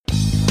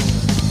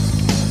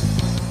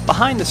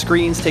Behind the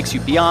Screens takes you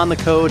beyond the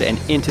code and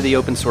into the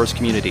open source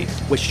community,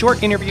 with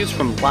short interviews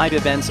from live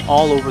events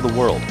all over the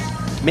world.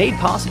 Made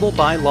possible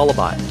by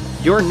Lullabot,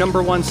 your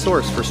 #1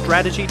 source for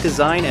strategy,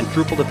 design, and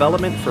Drupal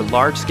development for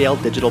large-scale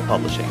digital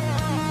publishing.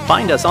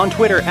 Find us on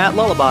Twitter at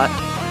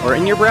Lullabot or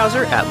in your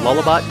browser at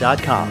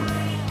lullabot.com.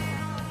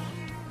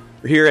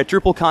 We're here at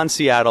DrupalCon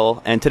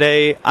Seattle, and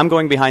today I'm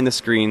going behind the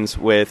screens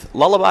with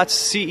Lullabot's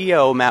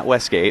CEO, Matt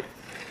Westgate,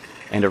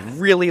 and a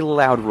really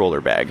loud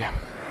roller bag.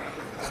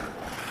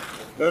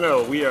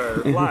 No, we are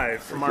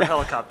live from our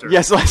helicopter.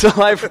 Yes, so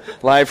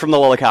live from the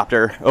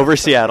helicopter over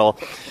Seattle.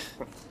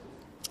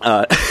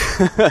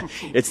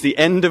 It's the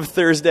end of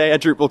Thursday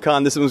at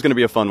DrupalCon. This one's going to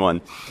be a fun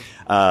one.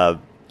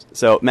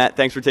 So, Matt,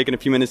 thanks for taking a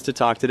few minutes to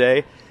talk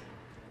today.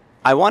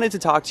 I wanted to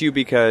talk to you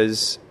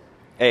because,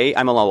 A,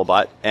 I'm a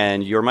Lullabot,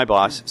 and you're my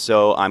boss,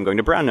 so I'm going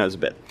to brown nose a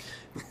bit.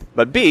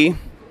 But B,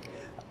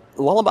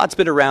 Lullabot's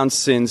been around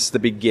since the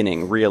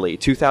beginning, really.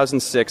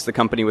 2006, the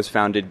company was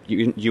founded.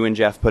 You and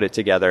Jeff put it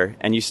together,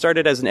 and you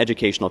started as an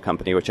educational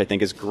company, which I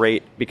think is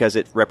great because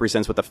it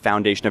represents what the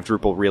foundation of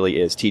Drupal really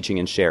is, teaching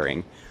and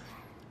sharing.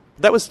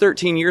 That was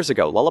 13 years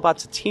ago.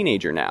 Lullabot's a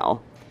teenager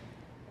now,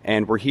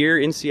 and we're here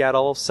in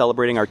Seattle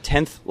celebrating our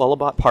 10th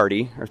Lullabot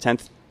party, our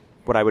 10th,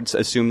 what I would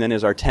assume then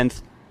is our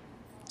 10th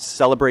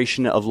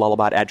celebration of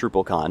Lullabot at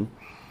DrupalCon.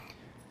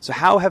 So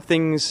how have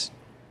things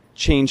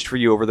changed for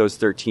you over those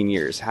 13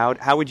 years?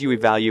 How would you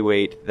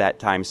evaluate that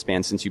time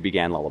span since you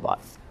began Lullabot?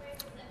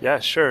 Yeah,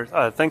 sure.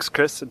 Thanks,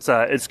 Chris.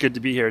 It's good to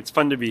be here. It's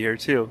fun to be here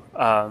too.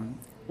 I've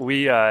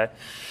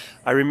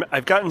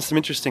gotten some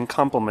interesting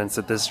compliments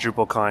at this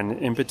DrupalCon.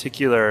 In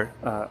particular,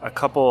 a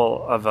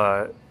couple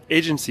of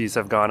agencies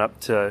have gone up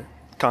to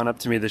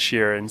me this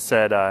year and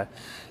said,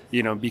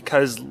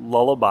 because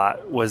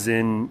Lullabot was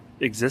in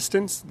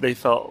existence, they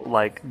felt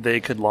like they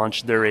could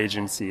launch their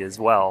agency as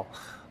well.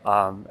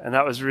 And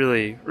that was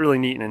really, really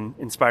neat and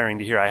inspiring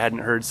to hear. I hadn't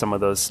heard some of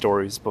those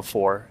stories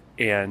before.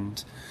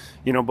 And,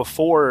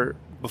 before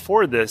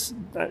this,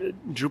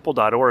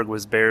 Drupal.org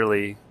was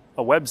barely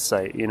a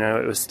website.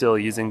 It was still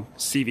using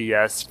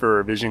CVS for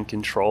revision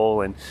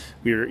control, and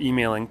we were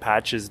emailing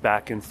patches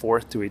back and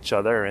forth to each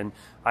other. And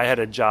I had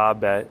a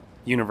job at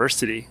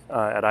university,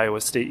 at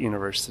Iowa State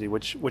University,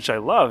 which I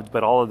loved,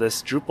 but all of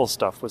this Drupal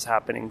stuff was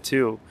happening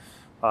too.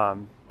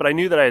 But I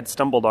knew that I had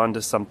stumbled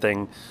onto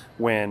something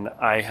when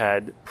I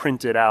had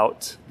printed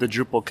out the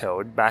Drupal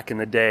code. Back in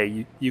the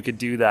day, you could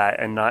do that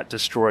and not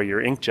destroy your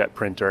inkjet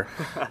printer,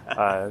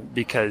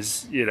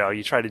 because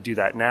you try to do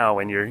that now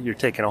and you're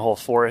taking a whole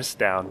forest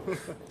down.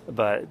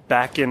 But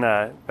back in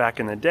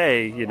the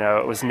day,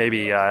 it was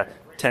maybe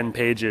 10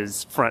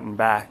 pages front and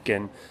back,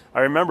 and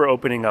I remember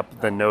opening up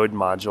the Node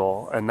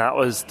module, and that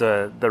was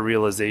the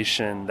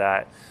realization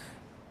that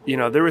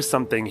there was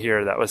something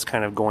here that was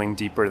kind of going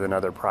deeper than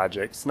other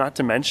projects. Not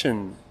to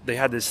mention, they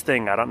had this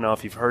thing, I don't know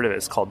if you've heard of it,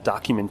 it's called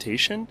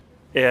documentation.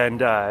 And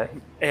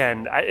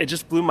it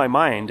just blew my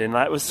mind. And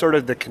that was sort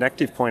of the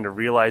connective point of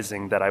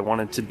realizing that I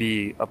wanted to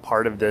be a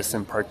part of this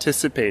and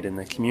participate in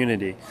the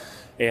community.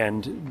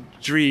 And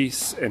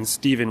Dries and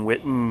Stephen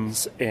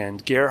Wittens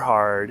and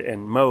Gerhard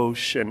and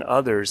Moshe and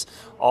others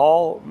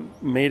all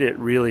made it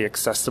really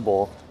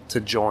accessible to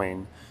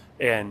join.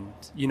 And,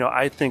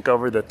 I think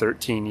over the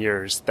 13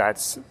 years,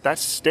 that's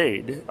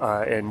stayed.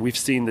 And we've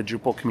seen the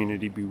Drupal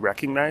community be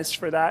recognized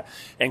for that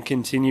and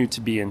continue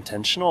to be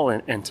intentional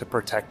and to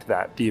protect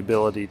that, the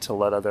ability to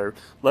let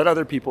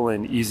other people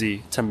in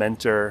easy, to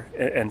mentor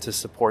and to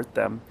support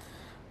them.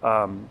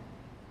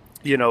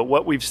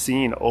 What we've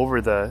seen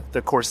over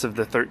the course of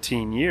the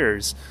 13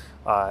 years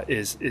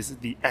is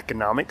the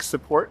economic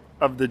support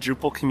of the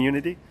Drupal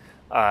community.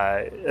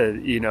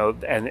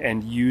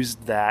 And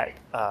used that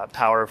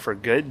power for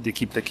good to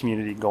keep the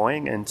community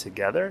going and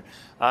together.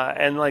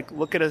 And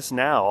look at us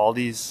now, all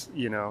these,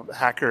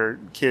 hacker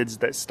kids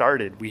that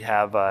started. We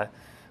have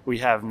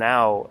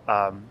now,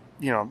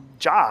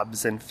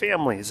 jobs and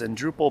families and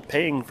Drupal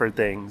paying for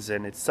things.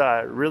 And it's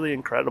really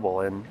incredible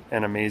and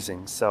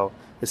amazing. So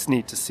it's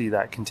neat to see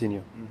that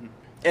continue. Mm-hmm.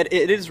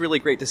 It is really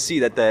great to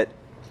see that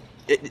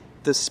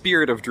the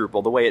spirit of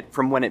Drupal, the way it,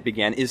 from when it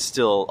began, is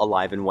still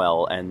alive and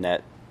well, and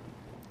that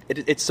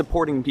it's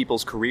supporting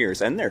people's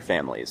careers and their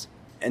families.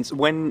 And so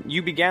when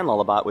you began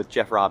Lullabot with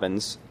Jeff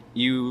Robbins,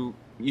 you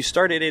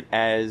started it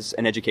as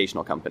an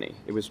educational company.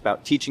 It was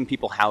about teaching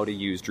people how to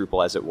use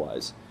Drupal as it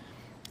was.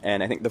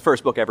 And I think the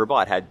first book I ever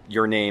bought had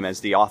your name as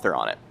the author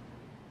on it.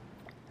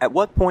 At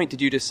what point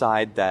did you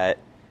decide that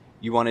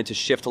you wanted to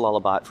shift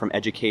Lullabot from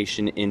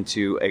education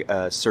into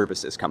a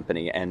services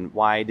company, and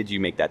why did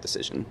you make that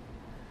decision?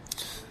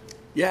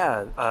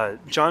 Yeah,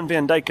 John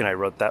Van Dyke and I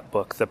wrote that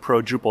book, the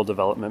Pro Drupal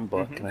Development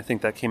book, and I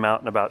think that came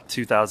out in about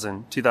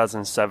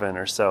 2007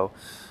 or so.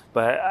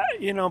 But,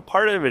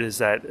 part of it is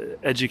that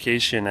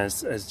education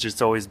has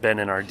just always been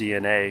in our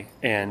DNA,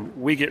 and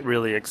we get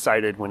really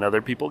excited when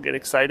other people get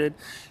excited.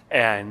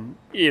 And,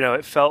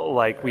 it felt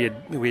like we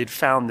had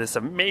found this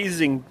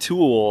amazing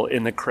tool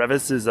in the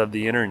crevices of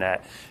the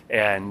internet,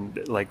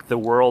 and like the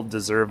world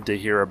deserved to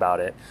hear about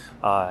it.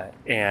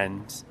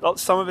 And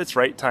some of it's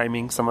right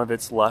timing, some of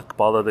it's luck,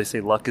 although they say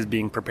luck is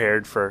being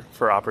prepared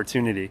for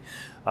opportunity.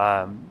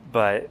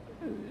 But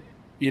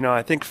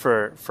I think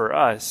for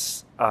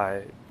us,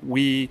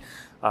 we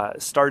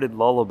started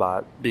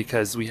Lullabot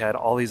because we had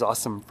all these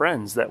awesome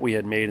friends that we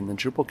had made in the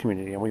Drupal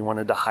community, and we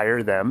wanted to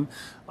hire them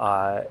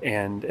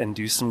and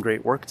do some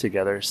great work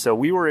together. So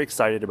we were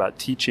excited about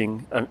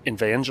teaching,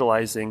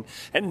 evangelizing,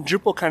 and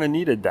Drupal kind of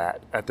needed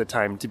that at the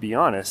time, to be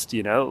honest.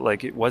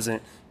 Like it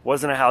wasn't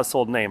a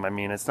household name. I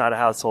mean, it's not a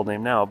household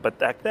name now, but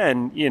back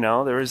then,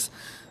 there was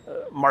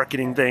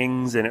marketing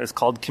things, and it was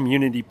called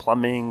community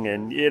plumbing,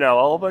 and a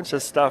whole bunch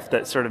of stuff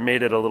that sort of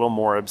made it a little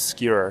more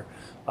obscure.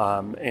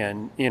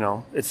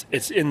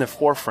 It's in the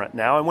forefront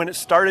now. And when it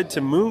started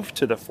to move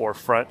to the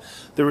forefront,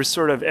 there was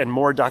and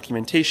more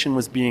documentation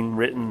was being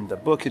written. The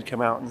book had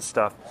come out and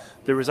stuff.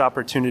 There was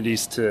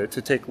opportunities to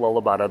take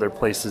Lullabot other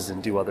places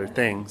and do other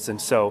things.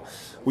 And so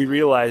we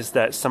realized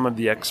that some of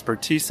the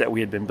expertise that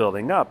we had been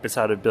building up is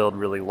how to build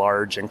really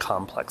large and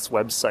complex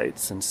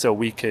websites. And so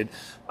we could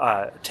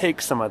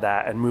take some of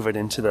that and move it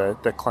into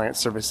the client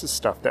services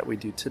stuff that we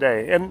do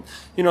today. And,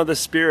 the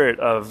spirit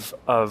of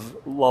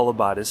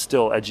Lullabot is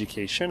still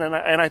education. And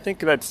I think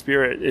that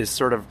spirit is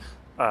sort of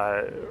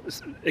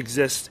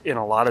exists in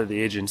a lot of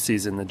the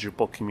agencies in the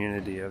Drupal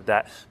community, of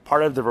that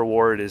part of the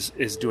reward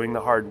is doing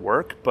the hard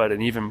work, but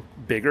an even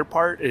bigger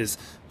part is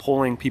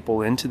pulling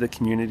people into the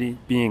community,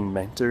 being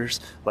mentors,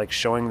 like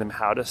showing them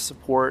how to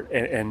support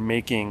and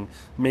making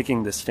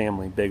this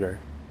family bigger.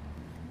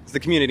 The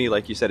community,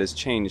 like you said, has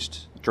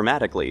changed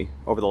dramatically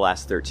over the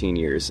last 13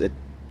 years.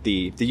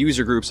 The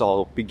user groups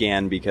all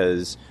began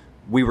because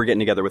we were getting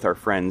together with our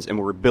friends and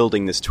we were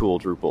building this tool,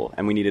 Drupal,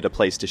 and we needed a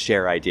place to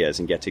share ideas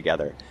and get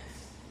together.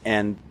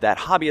 And that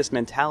hobbyist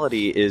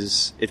mentality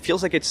it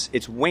feels like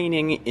it's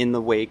waning in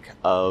the wake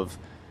of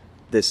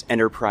this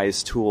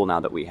enterprise tool now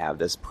that we have,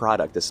 this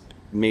product, this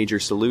major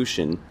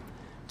solution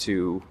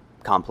to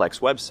complex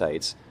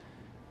websites.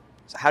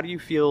 So how do you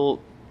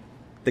feel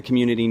the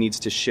community needs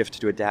to shift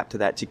to adapt to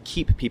that, to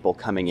keep people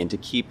coming in,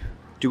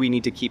 do we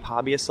need to keep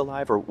hobbyists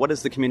alive? Or what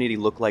does the community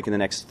look like in the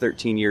next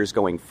 13 years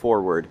going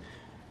forward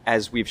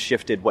as we've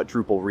shifted what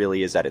Drupal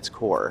really is at its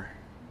core?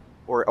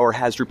 Or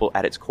has Drupal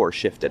at its core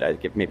shifted?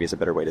 Maybe is a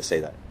better way to say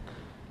that.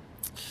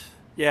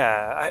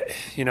 Yeah,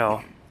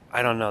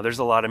 I don't know. There's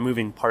a lot of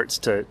moving parts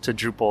to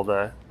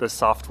Drupal, the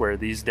software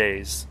these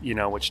days,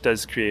 which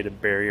does create a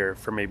barrier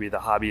for maybe the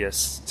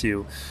hobbyists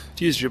to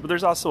use Drupal.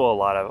 There's also a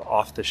lot of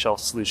off-the-shelf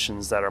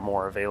solutions that are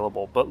more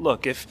available. But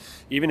look,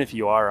 even if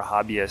you are a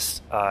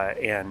hobbyist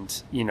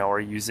and are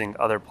using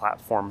other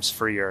platforms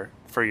for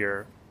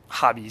your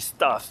hobby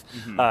stuff,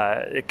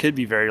 it could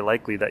be very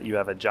likely that you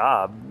have a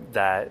job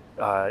that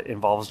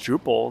involves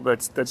Drupal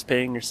that's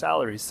paying your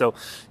salary. So,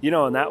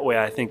 in that way,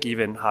 I think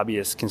even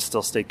hobbyists can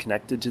still stay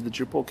connected to the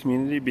Drupal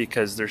community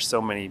because there's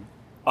so many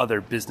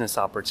other business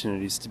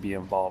opportunities to be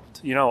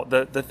involved.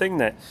 The thing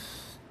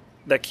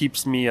that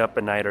keeps me up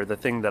at night, or the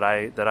thing that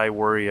I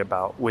worry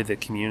about with the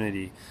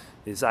community,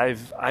 is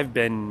I've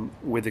been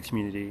with the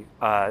community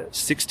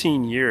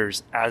 16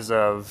 years as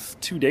of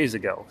 2 days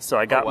ago. So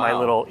I got my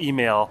little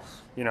email,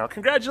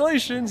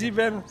 congratulations, you've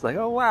been. It's like,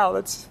 oh wow,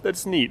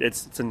 that's neat.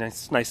 It's a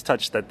nice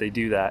touch that they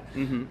do that.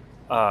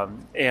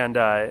 And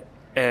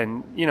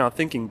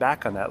thinking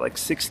back on that, like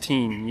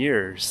 16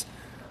 years,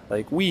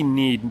 like we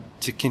need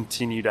to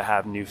continue to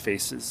have new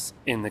faces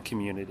in the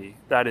community.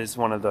 That is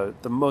one of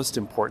the most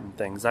important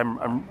things.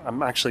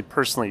 I'm actually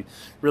personally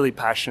really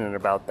passionate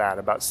about that,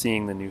 about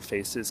seeing the new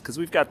faces, because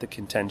we've got the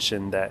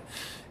contention that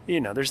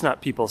there's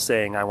not people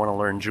saying I want to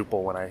learn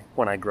Drupal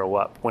when I grow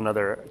up, when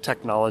other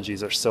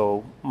technologies are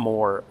so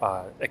more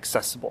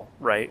accessible,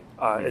 right?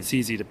 It's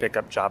easy to pick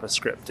up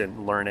JavaScript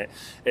and learn it.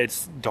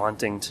 It's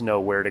daunting to know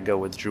where to go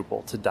with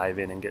Drupal to dive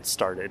in and get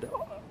started.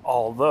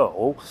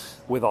 Although,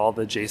 with all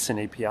the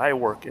JSON API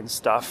work and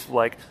stuff,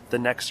 like the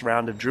next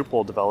round of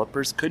Drupal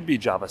developers could be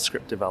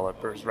JavaScript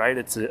developers, right?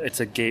 It's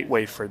a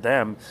gateway for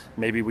them.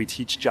 Maybe we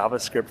teach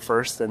JavaScript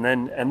first and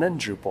then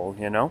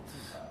Drupal,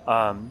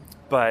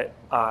 But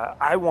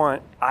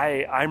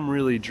I'm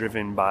really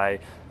driven by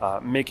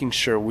making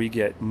sure we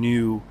get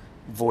new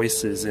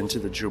voices into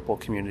the Drupal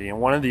community. And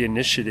one of the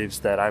initiatives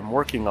that I'm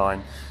working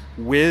on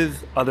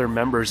with other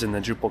members in the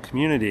Drupal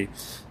community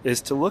is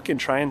to look and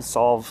try and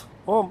solve,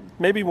 well,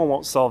 maybe we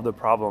won't solve the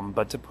problem,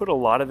 but to put a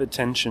lot of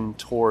attention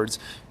towards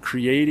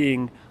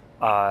creating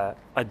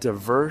a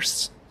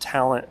diverse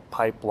talent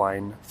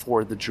pipeline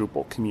for the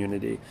Drupal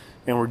community.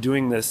 And we're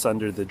doing this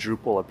under the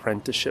Drupal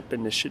Apprenticeship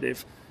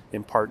Initiative,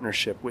 in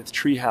partnership with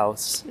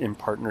Treehouse, in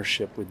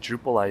partnership with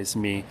Drupalize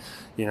Me.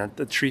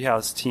 The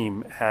Treehouse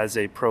team has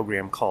a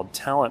program called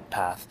Talent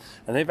Path,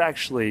 and they've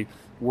actually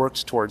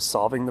worked towards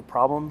solving the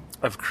problem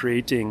of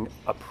creating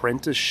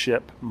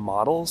apprenticeship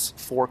models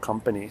for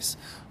companies.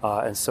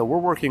 And so we're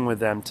working with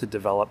them to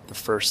develop the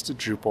first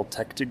Drupal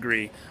tech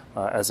degree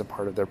as a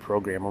part of their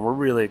program. And we're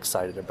really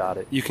excited about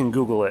it. You can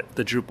Google it,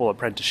 the Drupal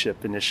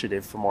Apprenticeship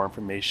Initiative, for more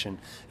information.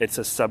 It's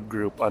a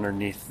subgroup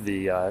underneath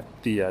the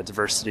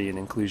diversity and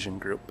inclusion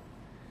group.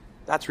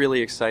 That's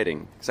really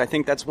exciting, because I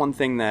think that's one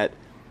thing that,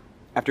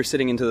 after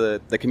sitting into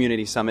the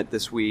community summit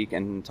this week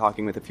and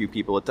talking with a few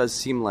people, it does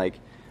seem like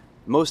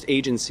most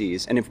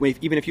agencies, and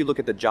even if you look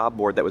at the job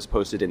board that was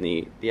posted in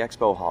the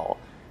expo hall,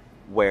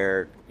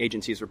 where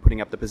agencies were putting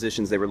up the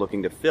positions they were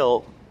looking to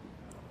fill,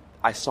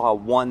 I saw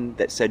one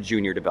that said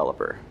junior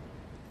developer,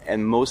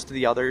 and most of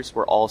the others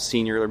were all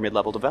senior or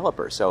mid-level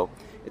developers. So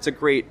it's a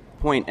great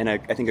point, and I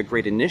think a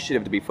great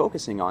initiative to be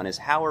focusing on is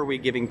how are we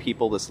giving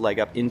people this leg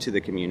up into the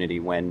community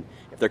when,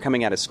 if they're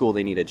coming out of school,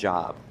 they need a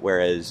job,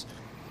 whereas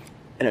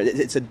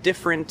it's a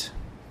different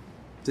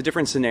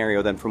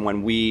scenario than from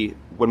when we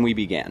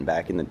began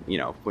back in the,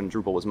 when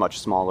Drupal was much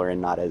smaller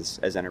and not as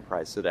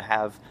enterprise. So to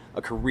have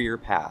a career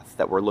path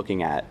that we're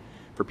looking at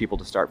for people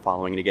to start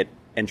following to get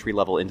entry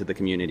level into the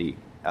community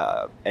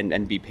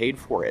and be paid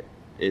for it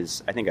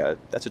is, I think,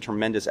 that's a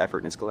tremendous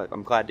effort. And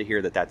I'm glad to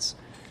hear that that's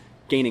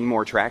gaining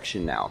more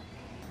traction now.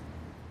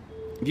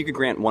 If you could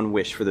grant one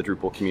wish for the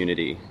Drupal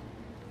community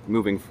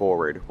moving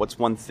forward, what's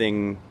one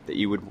thing that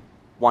you would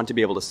want to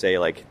be able to say,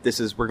 like,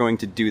 we're going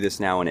to do this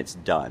now and it's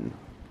done?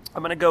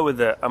 I'm gonna go with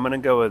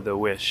the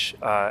wish,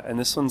 and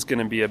this one's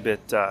gonna be a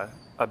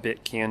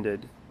bit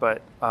candid,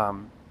 but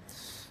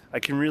I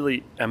can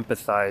really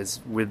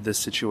empathize with the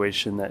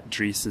situation that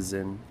Dries is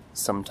in.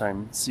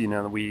 Sometimes,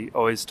 we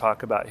always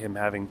talk about him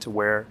having to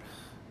wear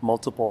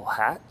multiple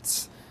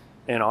hats,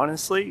 and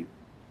honestly,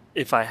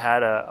 if I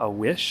had a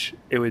wish,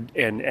 it would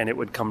and it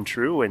would come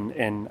true,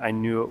 and I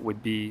knew it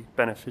would be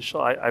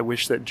beneficial. I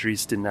wish that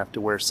Dries didn't have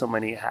to wear so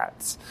many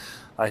hats.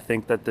 I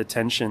think that the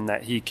tension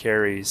that he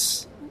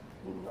carries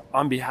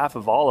on behalf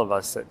of all of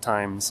us at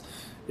times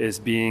is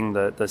being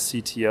the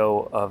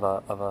CTO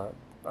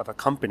of a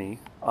company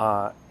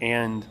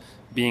and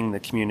being the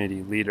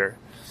community leader.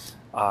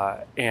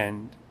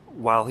 And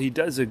while he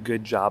does a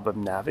good job of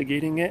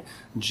navigating it,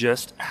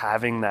 just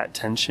having that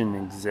tension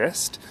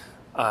exist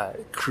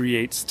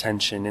creates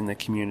tension in the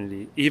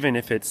community, even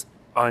if it's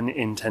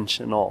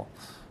unintentional.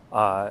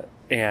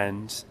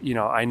 And,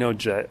 I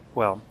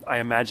know, I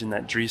imagine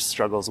that Dries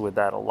struggles with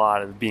that a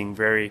lot, of being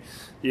very,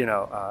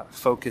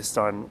 focused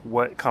on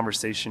what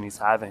conversation he's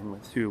having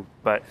with who.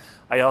 But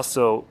I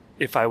also,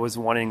 if I was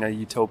wanting a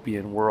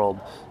utopian world,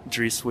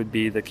 Dries would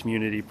be the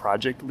community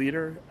project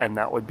leader, and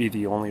that would be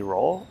the only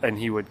role. And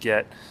he would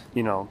get,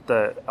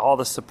 all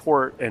the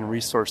support and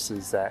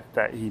resources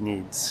that he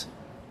needs.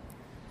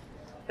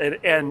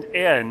 And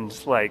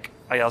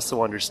I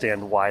also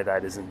understand why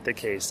that isn't the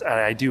case. And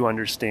I do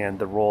understand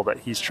the role that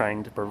he's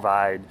trying to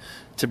provide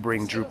to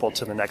bring Drupal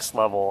to the next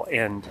level,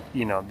 and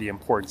the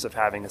importance of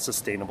having a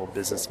sustainable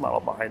business model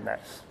behind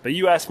that. But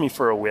you asked me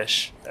for a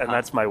wish, and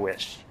that's my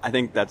wish. I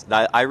think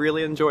I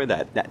really enjoy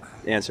that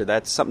answer.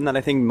 That's something that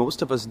I think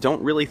most of us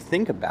don't really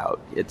think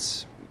about.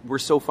 We're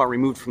so far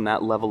removed from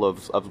that level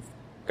of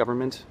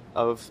government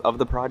of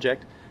the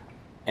project,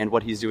 and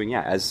what he's doing,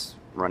 as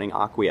running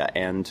Acquia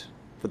and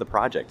for the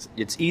project.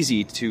 It's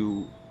easy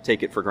to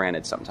take it for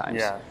granted sometimes.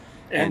 Yeah.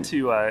 And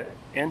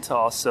to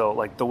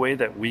also, the way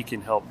that we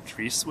can help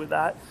Dries with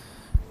that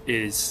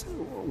is,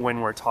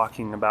 when we're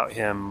talking about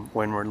him,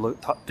 when we're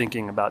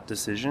thinking about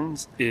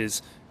decisions,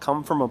 is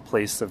come from a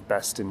place of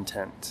best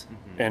intent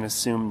and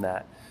assume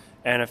that.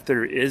 And if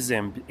there is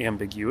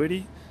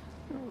ambiguity,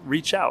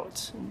 reach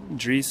out.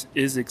 Dries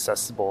is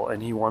accessible,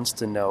 and he wants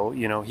to know,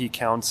 he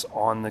counts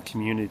on the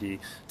community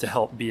to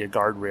help be a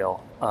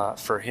guardrail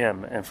for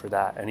him and for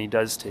that. And he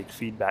does take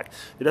feedback.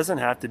 It doesn't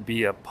have to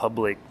be a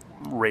public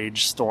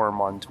rage storm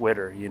on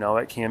Twitter.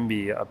 It can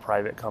be a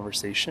private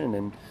conversation.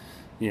 And,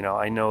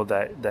 I know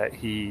that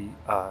he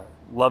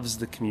loves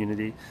the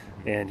community,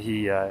 and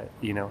he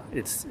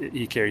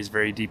cares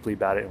very deeply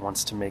about it and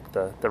wants to make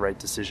the right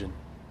decision.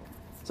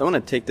 So I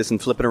want to take this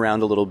and flip it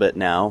around a little bit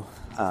now.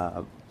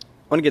 I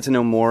want to get to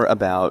know more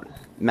about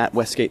Matt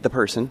Westgate, the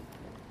person.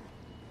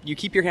 You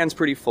keep your hands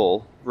pretty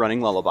full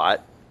running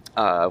Lullabot.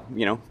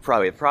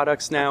 Probably have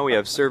products now. We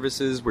have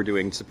services. We're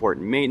doing support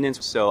and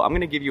maintenance. So I'm going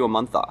to give you a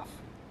month off.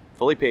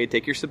 Fully paid.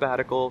 Take your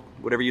sabbatical,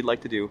 whatever you'd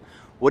like to do.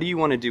 What do you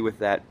want to do with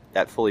that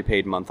fully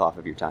paid month off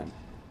of your time?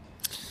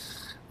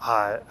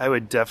 I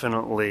would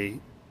definitely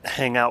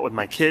hang out with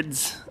my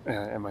kids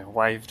and my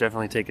wife.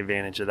 Definitely take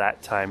advantage of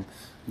that time.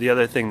 The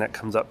other thing that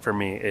comes up for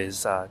me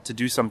is to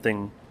do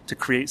something, to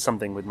create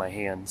something with my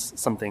hands,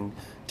 something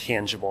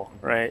tangible,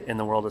 right? In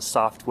the world of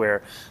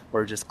software,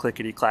 we're just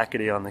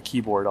clickety-clackety on the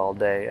keyboard all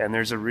day, and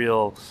there's a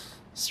real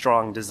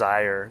strong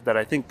desire that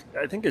I think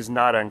is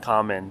not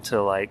uncommon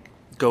to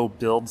go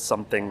build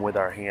something with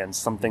our hands,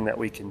 something that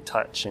we can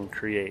touch and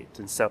create.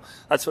 And so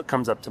that's what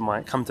come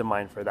to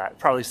mind for that.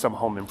 Probably some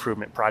home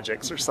improvement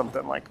projects or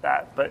something like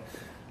that. But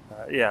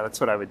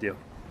that's what I would do.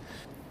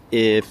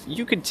 If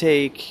you could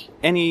take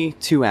any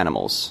two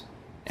animals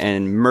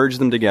and merge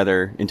them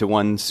together into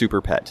one super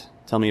pet.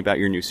 Tell me about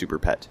your new super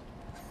pet.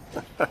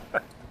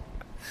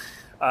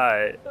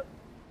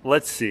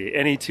 Let's see.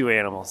 Any two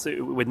animals. It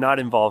would not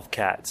involve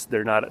cats.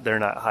 They're not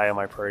high on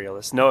my priority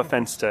list. No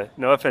offense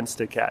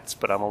to cats,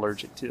 but I'm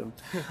allergic to them.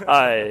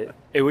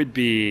 It would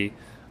be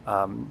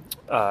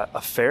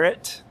a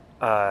ferret,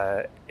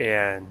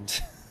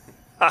 and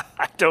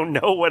I don't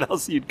know what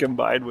else you'd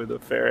combine with a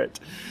ferret.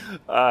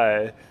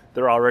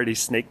 They're already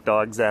snake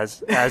dogs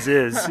as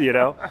is, you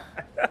know.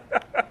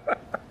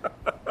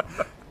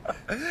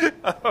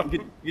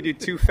 You do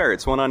two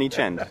ferrets, one on each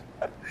end.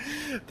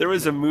 There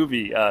was a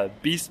movie,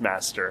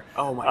 Beastmaster.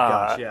 Oh my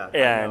gosh, yeah.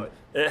 And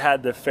it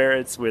had the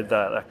ferrets with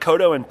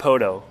Kodo and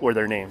Podo were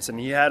their names, and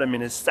he had them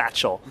in his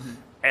satchel. Mm-hmm.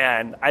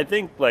 And I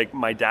think like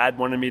my dad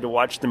wanted me to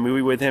watch the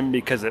movie with him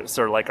because it's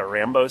sort of like a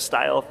Rambo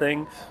style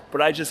thing, but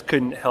I just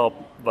couldn't help.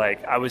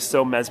 Like I was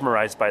so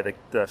mesmerized by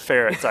the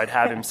ferrets, I'd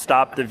have him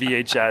stop the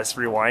VHS,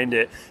 rewind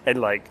it, and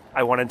like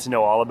I wanted to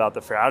know all about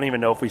the ferret. I don't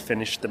even know if we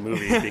finished the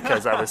movie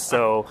because I was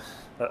so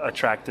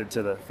attracted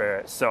to the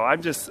ferrets. So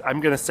I'm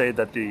going to say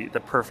that the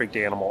perfect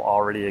animal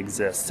already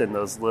exists in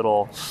those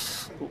little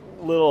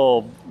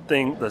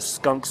thing, the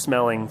skunk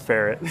smelling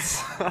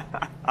ferrets.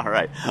 All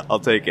right, I'll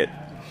take it.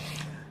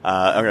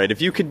 All right,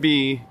 if you could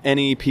be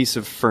any piece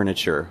of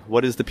furniture,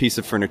 what is the piece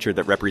of furniture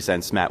that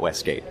represents Matt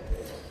Westgate?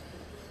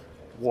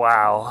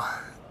 Wow.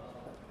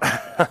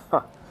 A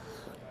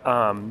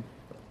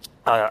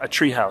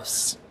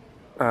treehouse.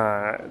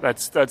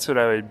 That's what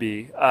I would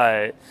be.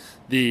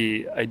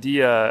 The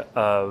idea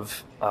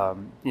of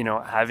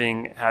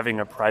having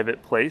a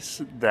private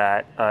place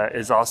that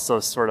is also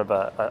sort of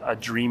a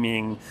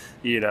dreaming,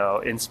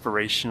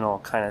 inspirational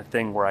kind of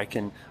thing where I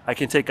can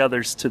take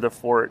others to the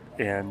fort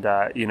and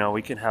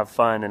we can have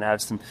fun and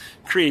have some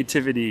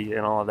creativity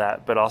and all of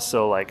that, but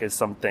also like is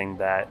something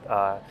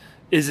that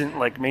isn't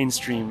like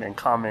mainstream and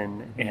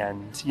common,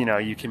 and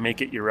you can make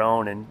it your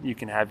own and you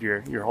can have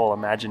your whole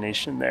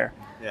imagination there.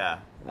 Yeah,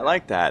 I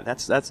like that.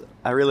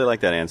 I really like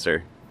that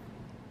answer.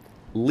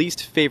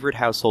 Least favorite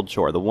household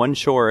chore, the one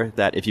chore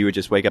that if you would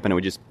just wake up and it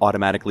would just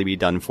automatically be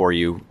done for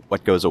you,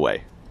 what goes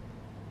away?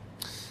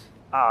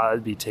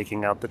 I'd be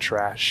taking out the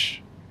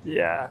trash.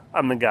 Yeah,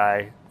 I'm the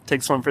guy.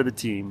 Takes one for the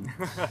team.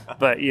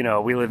 But,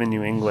 we live in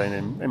New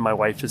England and my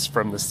wife is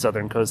from the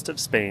southern coast of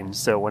Spain.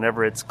 So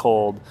whenever it's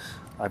cold,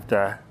 I've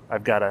got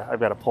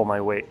to pull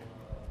my weight.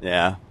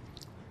 Yeah.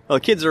 Well,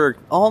 kids are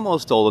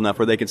almost old enough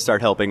where they can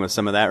start helping with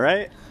some of that,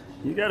 right?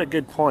 You got a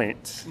good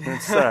point.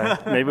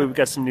 Maybe we've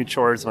got some new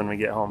chores when we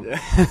get home.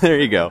 There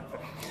you go.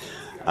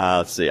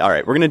 Let's see. All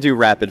right, we're going to do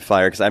rapid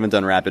fire because I haven't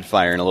done rapid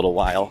fire in a little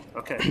while.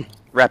 Okay.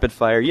 Rapid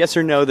fire, yes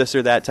or no, this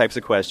or that types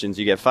of questions.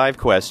 You get 5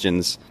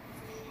 questions.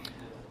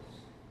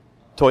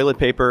 Toilet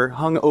paper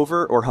hung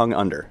over or hung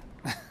under?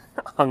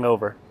 Hung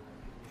over.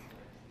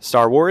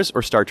 Star Wars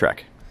or Star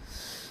Trek?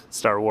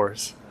 Star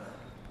Wars.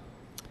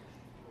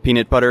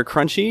 Peanut butter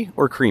crunchy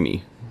or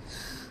creamy?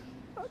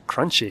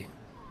 Crunchy.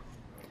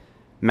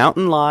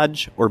 Mountain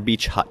Lodge or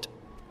Beach Hut?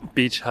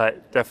 Beach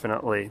Hut,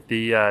 definitely.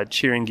 The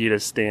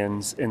Chiringuita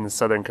stands in the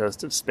southern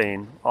coast of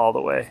Spain all the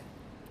way,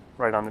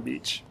 right on the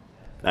beach.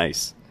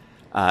 Nice.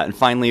 And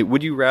finally,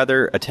 would you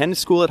rather attend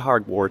school at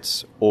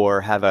Hogwarts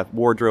or have a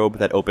wardrobe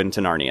that opened to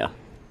Narnia?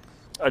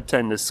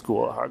 Attend a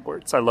school at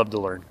Hogwarts. I love to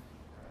learn.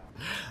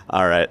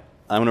 All right.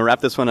 I'm going to wrap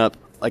this one up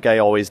like I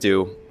always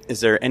do. Is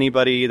there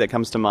anybody that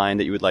comes to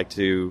mind that you would like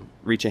to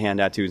reach a hand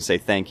out to and say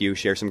thank you,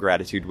 share some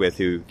gratitude with,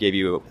 who gave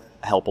you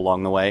help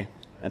along the way?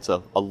 That's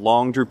a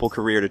long Drupal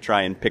career to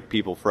try and pick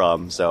people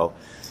from, so...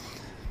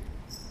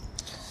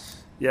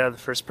 Yeah, the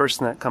first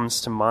person that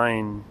comes to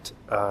mind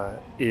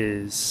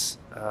is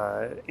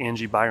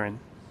Angie Byron.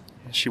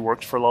 She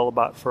worked for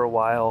Lullabot for a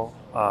while,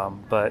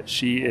 but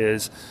she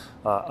is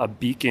a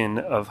beacon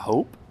of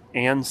hope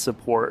and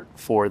support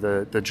for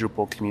the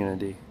Drupal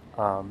community.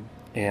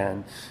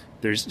 And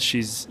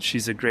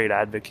she's a great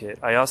advocate.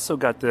 I also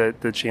got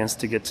the chance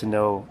to get to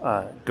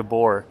know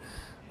Gabor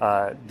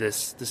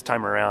this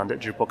time around at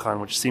DrupalCon,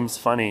 which seems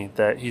funny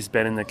that he's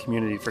been in the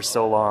community for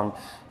so long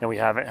and we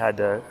haven't had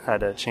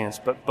a chance.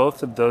 But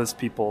both of those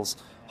people's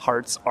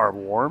hearts are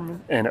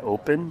warm and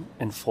open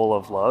and full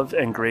of love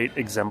and great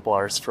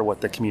exemplars for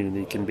what the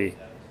community can be.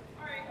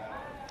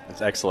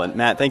 That's excellent.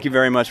 Matt, thank you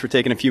very much for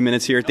taking a few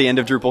minutes here at the end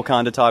of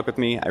DrupalCon to talk with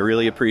me. I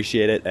really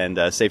appreciate it,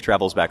 and safe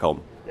travels back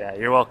home. Yeah,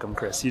 you're welcome,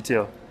 Chris. You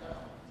too.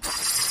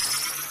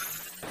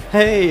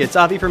 Hey, it's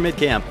Avi from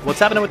MidCamp. What's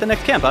happening with the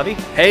next camp, Avi?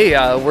 Hey,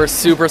 we're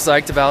super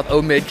psyched about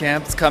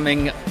MidCamp. It's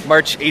coming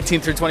March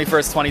 18th through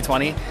 21st,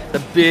 2020.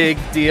 The big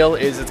deal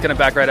is it's going to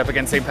back right up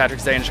against St.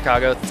 Patrick's Day in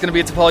Chicago. It's going to be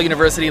at DePaul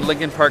University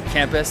Lincoln Park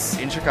campus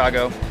in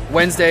Chicago.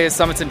 Wednesday is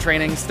summits and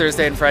trainings.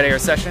 Thursday and Friday are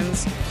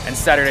sessions. And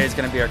Saturday is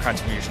going to be our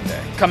contribution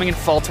day. Coming in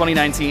fall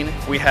 2019,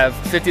 we have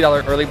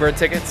 $50 early bird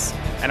tickets,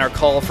 and our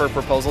call for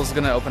proposals is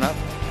going to open up.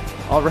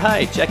 All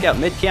right, check out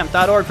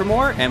midcamp.org for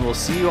more, and we'll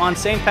see you on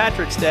St.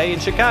 Patrick's Day in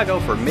Chicago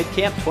for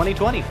MidCamp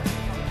 2020.